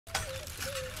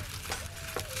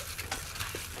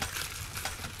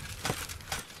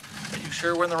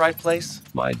sure we're in the right place?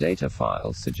 My data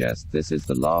files suggest this is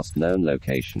the last known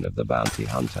location of the bounty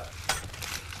hunter.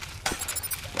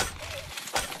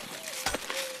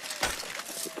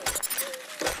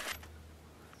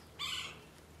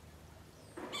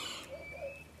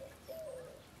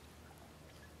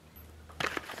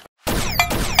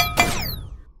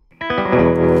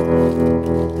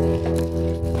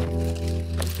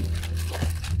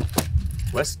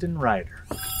 Weston Ryder.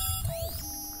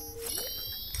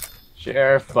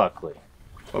 Sheriff Buckley,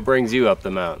 what brings you up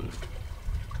the mountain?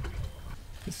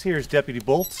 This here's Deputy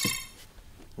Bolts.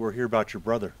 We're here about your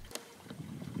brother.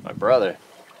 My brother?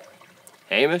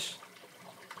 Hamish?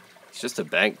 He's just a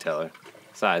bank teller.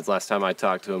 Besides, last time I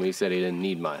talked to him, he said he didn't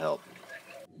need my help.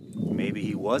 Maybe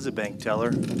he was a bank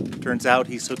teller. Turns out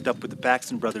he's hooked up with the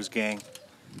Paxton Brothers gang.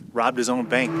 Robbed his own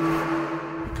bank.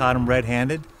 We caught him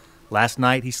red-handed. Last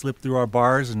night he slipped through our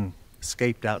bars and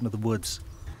escaped out into the woods.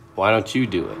 Why don't you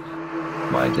do it?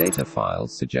 My data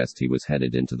files suggest he was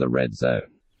headed into the red zone.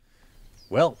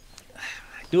 Well, I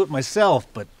do it myself,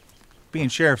 but being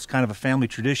sheriff's kind of a family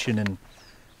tradition, and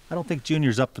I don't think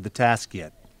Junior's up for the task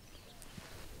yet.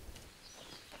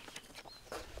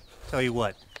 Tell you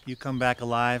what, you come back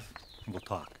alive, and we'll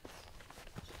talk.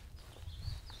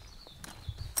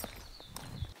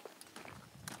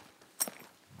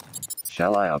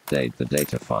 Shall I update the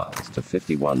data files to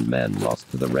 51 men lost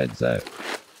to the red zone?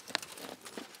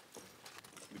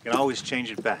 We can always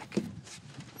change it back.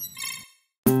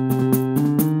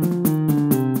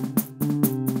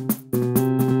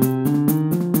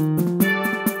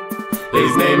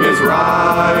 His name is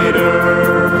Ryder,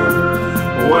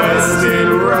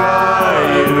 Weston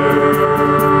Ryder.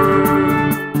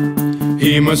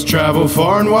 He must travel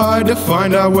far and wide to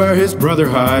find out where his brother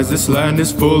hides. This land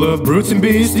is full of brutes and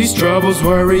beasts, these troubles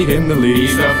worry him the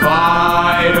least. He's a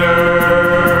fighter,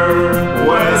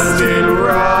 Weston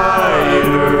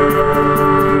Ryder.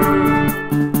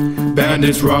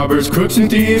 Bandits, robbers, crooks and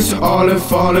thieves, all have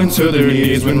fallen to their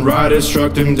knees. When Ryder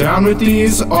struck them down with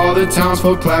ease, all the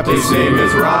townsfolk clapped his name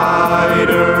is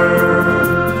Ryder,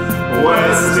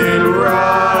 Weston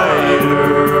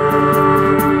Ryder.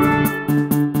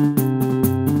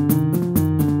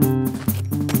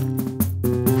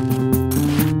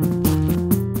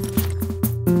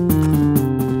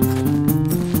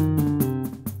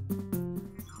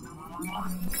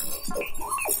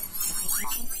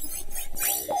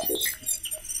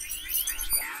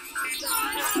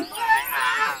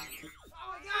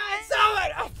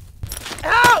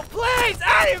 Help, please!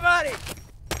 Anybody!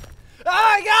 Oh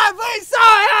my God, please,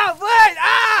 someone help, please!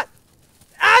 Ah!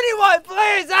 Anyone,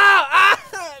 please, help! Ah!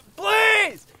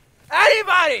 Please!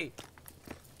 Anybody!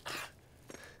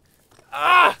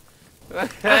 Ah!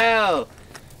 Hell,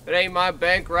 it ain't my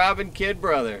bank robbing kid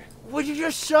brother. Would you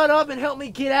just shut up and help me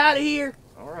get out of here?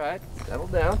 All right, settle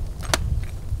down.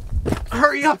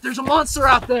 Hurry up, there's a monster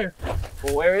out there!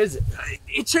 Well, where is it?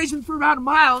 It chased me for about a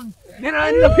mile, and then I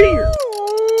ended up here.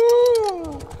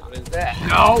 What is that?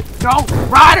 No,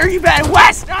 Ryder, you better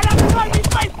west! No, please,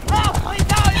 please, help, please,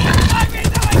 no,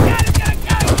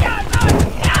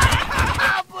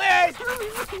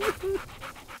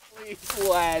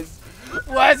 please,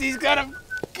 Wes, he's gonna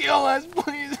kill us,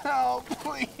 please help,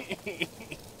 please.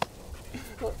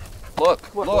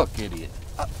 Look, idiot.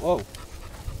 Whoa.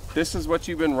 This is what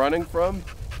you've been running from?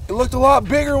 It looked a lot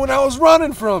bigger when I was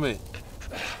running from it.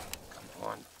 Come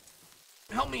on.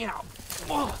 Help me out.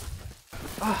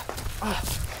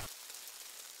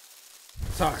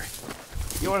 Sorry.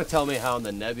 You want to tell me how in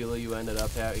the nebula you ended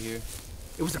up out here?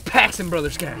 It was the Paxton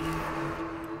Brothers gang.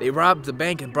 They robbed the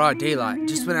bank in broad daylight,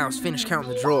 just when I was finished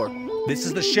counting the drawer. This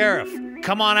is the sheriff.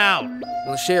 Come on out.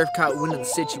 When the sheriff caught wind of the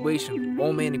situation,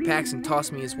 old Manny Paxton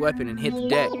tossed me his weapon and hit the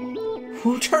deck.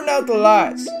 Who turned out the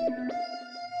lights?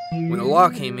 When the law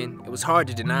came in, it was hard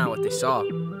to deny what they saw.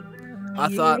 I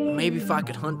thought maybe if I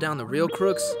could hunt down the real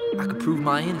crooks, I could prove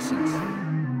my innocence.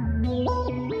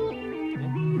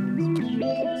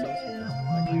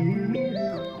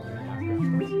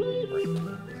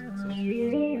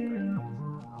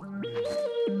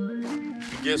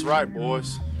 You guess right,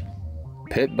 boys.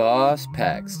 Pit boss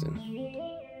Paxton.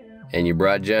 And you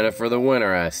brought Jenna for the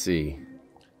winter, I see.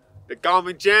 They call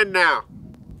me Jen now.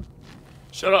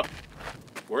 Shut up.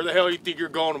 Where the hell you think you're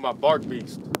going with my bark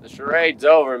beast? The charade's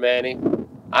over, Manny.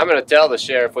 I'm gonna tell the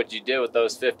sheriff what you did with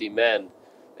those 50 men.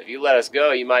 If you let us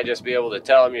go, you might just be able to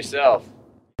tell him yourself.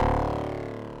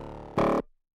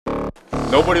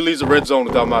 Nobody leaves the red zone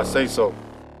without my say-so.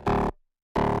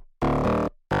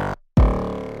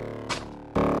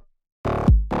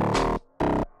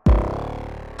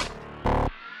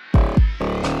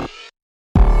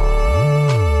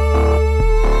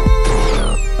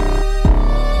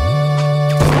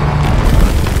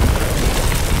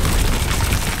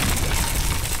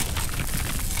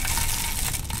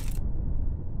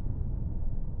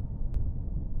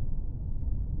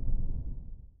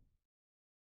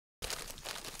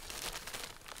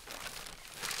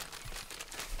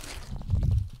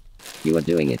 You are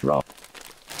doing it wrong.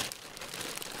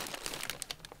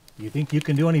 You think you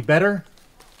can do any better?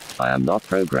 I am not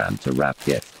programmed to wrap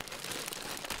gift.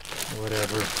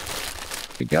 Whatever.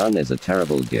 The gun is a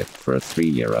terrible gift for a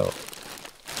 3-year-old.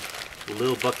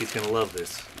 Little Bucky's gonna love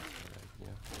this.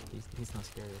 He's not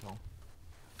scary at all.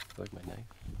 Like my knife.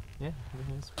 Yeah,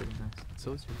 it's pretty nice.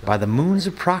 So is your By the moons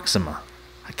of Proxima.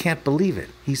 I can't believe it.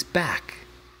 He's back.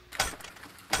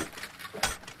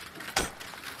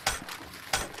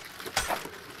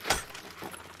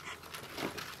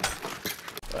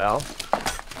 Well,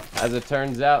 as it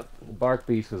turns out, the Bark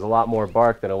Beast was a lot more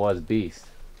bark than it was beast.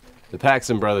 The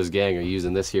Paxton Brothers gang are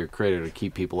using this here critter to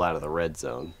keep people out of the red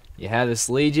zone. You had this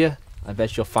lead you? I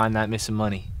bet you'll find that missing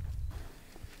money.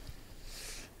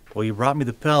 Well, you brought me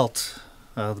the pelt.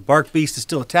 The Bark Beast is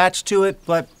still attached to it,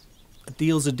 but a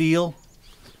deal's a deal.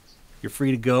 You're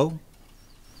free to go.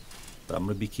 But I'm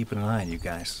gonna be keeping an eye on you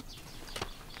guys.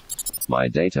 My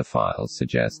data files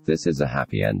suggest this is a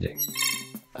happy ending.